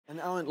And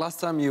Owen, last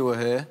time you were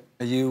here,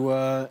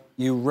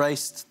 you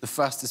raced the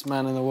fastest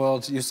man in the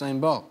world,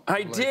 Usain Bolt.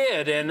 I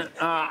did, and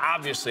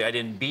obviously I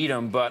didn't beat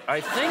him, but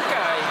I think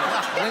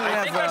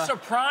I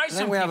surprised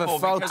some people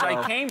because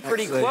I came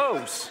pretty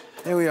close.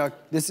 Here we are.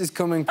 This is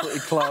coming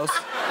pretty close.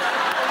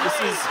 This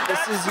is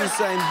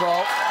Usain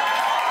Bolt.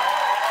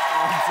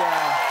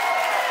 And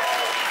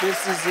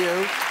this is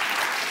you,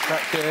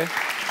 back here.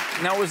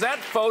 Now, was that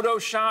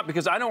Photoshop?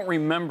 Because I don't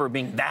remember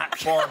being that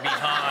far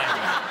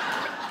behind.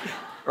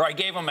 Or I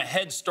gave him a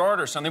head start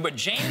or something, but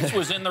James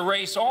was in the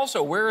race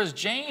also. Where is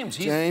James?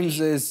 James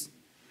is...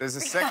 There's a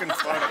second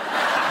photo.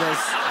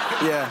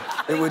 Yeah,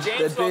 James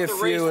there'd be a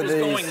few of these.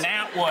 going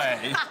that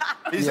way.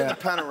 He's in the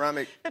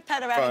panoramic. The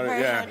panoramic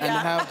version,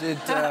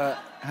 And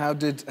how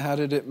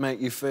did it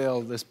make you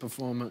feel, this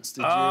performance?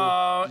 Did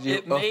you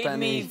it made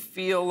me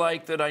feel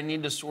like that I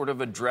need to sort of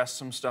address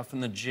some stuff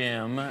in the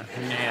gym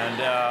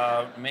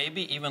and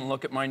maybe even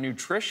look at my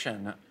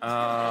nutrition,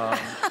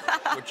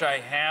 which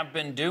I have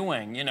been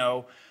doing. You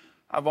know,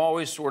 I've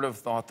always sort of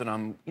thought that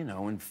I'm, you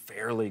know, in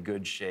fairly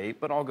good shape,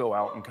 but I'll go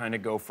out and kind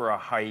of go for a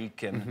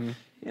hike and,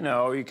 you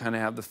know, you kind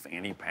of have the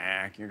fanny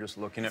pack, you're just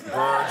looking at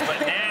birds, but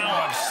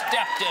now I've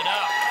stepped it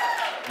up.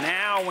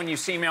 Now, when you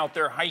see me out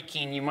there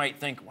hiking, you might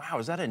think, wow,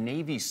 is that a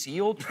Navy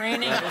SEAL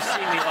training? You'll see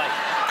me, like,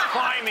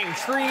 climbing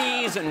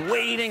trees and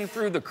wading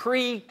through the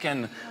creek.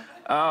 And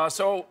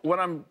so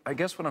I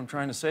guess what I'm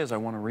trying to say is I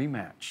want a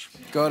rematch.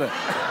 Got it.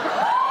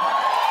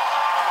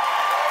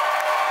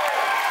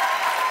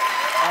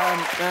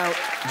 Now,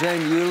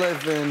 Jane, you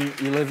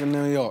live in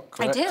New York,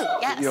 correct? I do,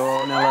 yes.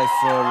 You're in LA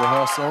for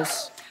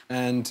rehearsals,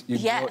 and you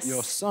brought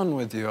your son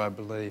with you, I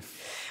believe.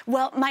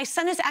 Well, my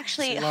son is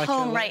actually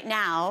home LA? right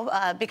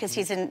now because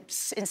he's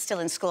still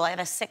in school. I have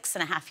a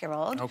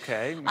 6-and-a-half-year-old.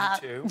 Okay, me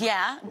too.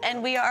 Yeah,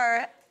 and we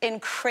are in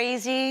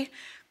crazy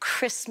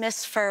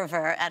Christmas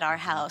fervor at our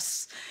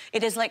house.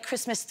 It is like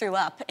Christmas threw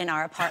up in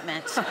our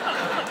apartment.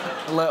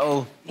 A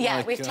little. Yeah,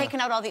 like, we've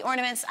taken out all the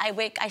ornaments.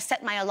 I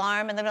set my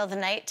alarm in the middle of the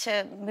night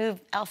to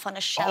move Elf on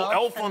a Shelf. Oh,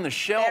 Elf on the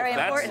Shelf. Very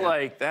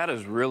important. That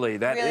is really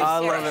I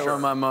love it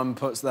when my mum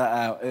puts that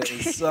out. It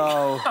is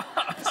so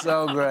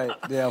great,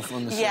 the Elf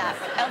on the Shelf.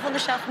 Yeah, Elf on the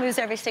Shelf moves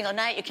every single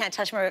night. You can't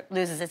touch him or it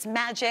loses its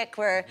magic.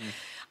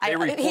 They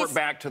report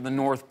back to the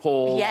North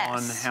Pole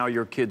on how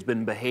your kid's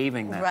been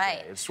behaving that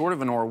day. It's sort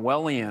of an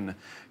Orwellian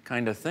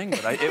kind of thing,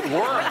 but it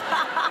works.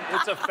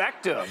 It's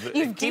effective.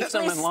 It keeps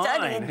them in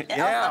line.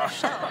 Elf on a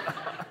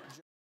Shelf.